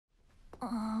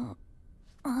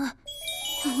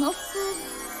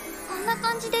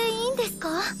感じでいいんですか？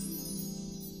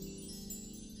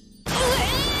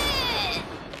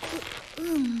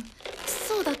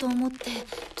そうだと思って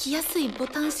着やすいボ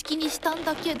タン式にしたん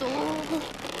だけど。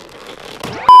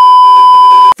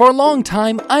 For a long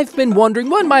time, I've been wondering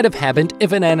what might have happened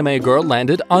if an anime girl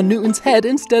landed on Newton's head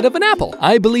instead of an apple.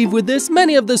 I believe with this,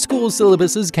 many of the school's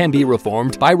syllabuses can be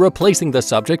reformed by replacing the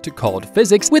subject called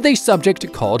physics with a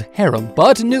subject called harem.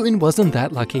 But Newton wasn't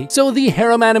that lucky, so the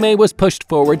harem anime was pushed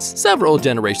forwards several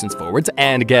generations forwards,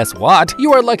 and guess what?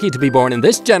 You are lucky to be born in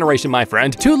this generation, my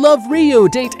friend. To love Ryu,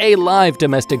 date a live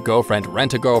domestic girlfriend,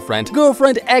 rent a girlfriend,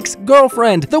 girlfriend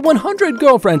ex-girlfriend, the 100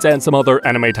 girlfriends, and some other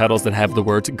anime titles that have the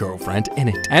words girlfriend in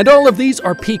it. And all of these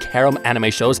are peak harem anime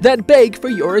shows that beg for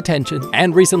your attention.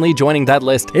 And recently joining that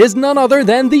list is none other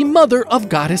than the mother of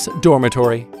Goddess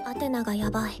Dormitory. アテナが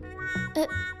やばい。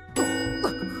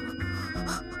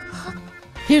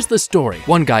 Here's the story.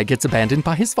 One guy gets abandoned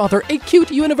by his father. A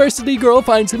cute university girl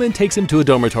finds him and takes him to a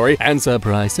dormitory. And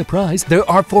surprise, surprise, there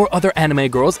are 4 other anime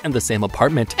girls in the same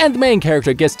apartment. And the main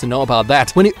character gets to know about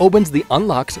that when he opens the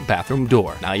unlocked bathroom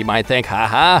door. Now you might think,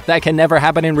 haha, that can never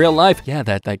happen in real life. Yeah,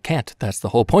 that can't. That's the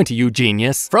whole point, you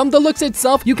genius. From the looks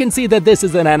itself, you can see that this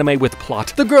is an anime with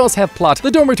plot. The girls have plot.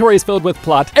 The dormitory is filled with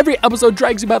plot. Every episode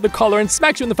drags you by the collar and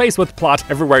smacks you in the face with plot.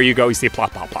 Everywhere you go, you see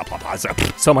plot, plot, plot, plot,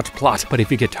 plot. So much plot. But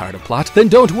if you get tired of plot, then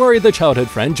don't worry, the childhood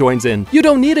friend joins in. You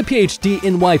don't need a PhD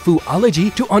in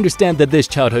waifuology to understand that this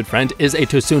childhood friend is a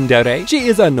tsundere. She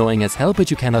is annoying as hell,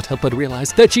 but you cannot help but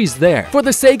realize that she's there for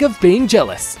the sake of being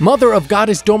jealous. Mother of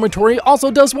Goddess Dormitory also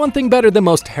does one thing better than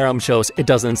most harem shows. It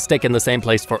doesn't stick in the same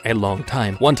place for a long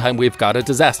time. One time we've got a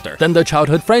disaster. Then the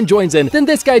childhood friend joins in. Then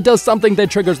this guy does something that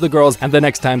triggers the girls. And the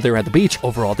next time they're at the beach.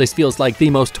 Overall, this feels like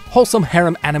the most wholesome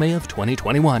harem anime of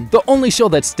 2021. The only show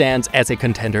that stands as a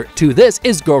contender to this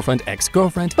is Girlfriend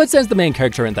Ex-Girlfriend. But since the main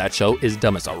character in that show is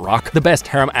dumb as a rock, the best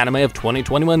harem anime of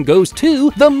 2021 goes to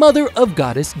the mother of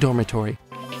Goddess Dormitory.